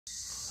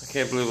I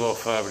can't believe all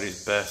 5 of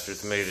these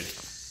bastards made it.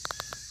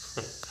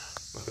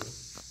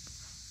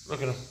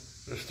 Look at them.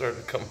 They're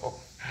starting to come home.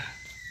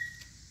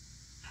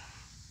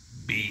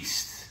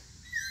 Beast.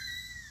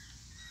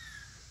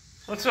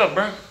 What's up,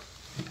 bro?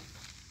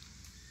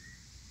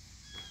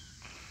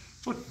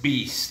 What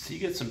beast? You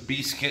get some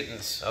beast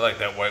kittens. I like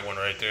that white one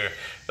right there.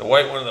 The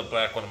white one and the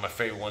black one are my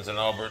favorite ones in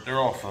Albert. They're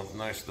all fun.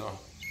 Nice though.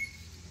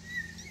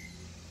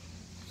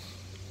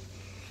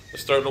 They're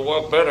starting to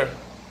walk better.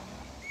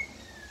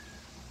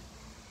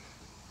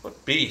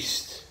 What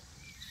beast?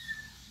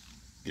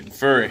 Getting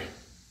furry.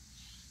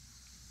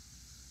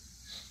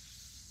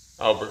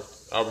 Albert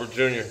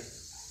Jr.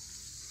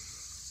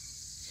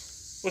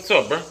 What's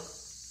up, bro?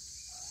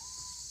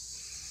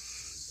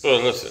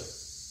 Bro, listen.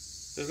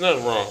 There's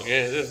nothing wrong.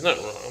 Yeah, there's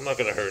nothing wrong. I'm not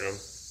gonna hurt him.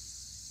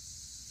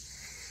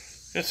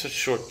 Got such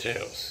short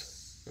tails.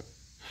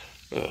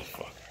 Oh,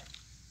 fuck.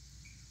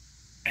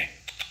 Hey.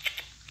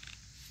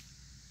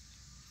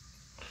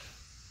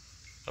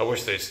 I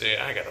wish they'd stay.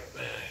 I gotta.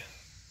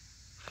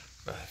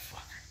 Ah,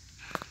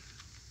 fucker.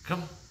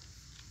 Come on.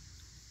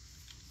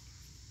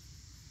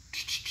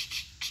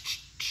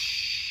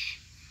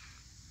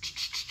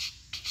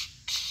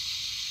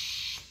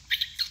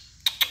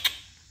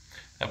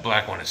 That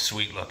black one is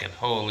sweet looking.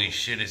 Holy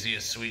shit, is he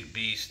a sweet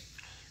beast.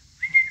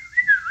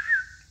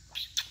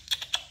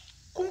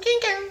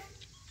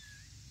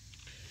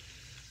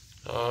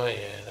 Oh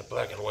yeah, the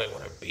black and white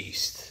one are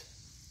beast.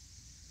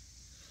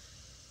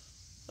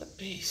 What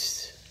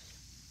beast?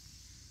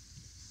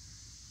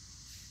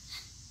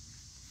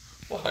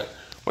 Why?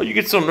 Why you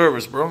get so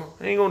nervous, bro?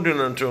 I ain't gonna do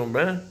nothing to him,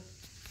 man.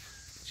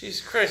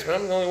 Jesus Christ,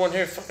 man, I'm the only one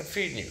here fucking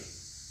feeding you.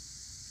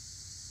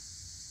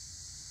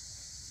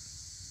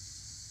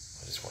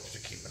 I just want you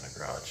to keep him in the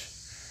garage.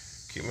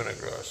 Keep him in the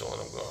garage, don't let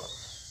him go out.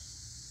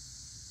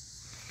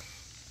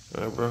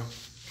 Alright, bro.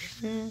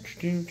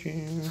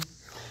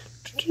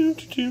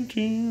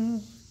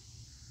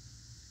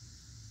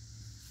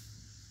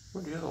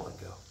 Where'd the other one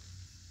go?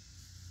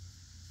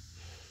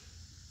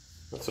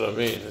 That's what I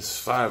mean. It's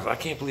 5. I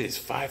can't believe it's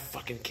 5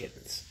 fucking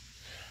kittens.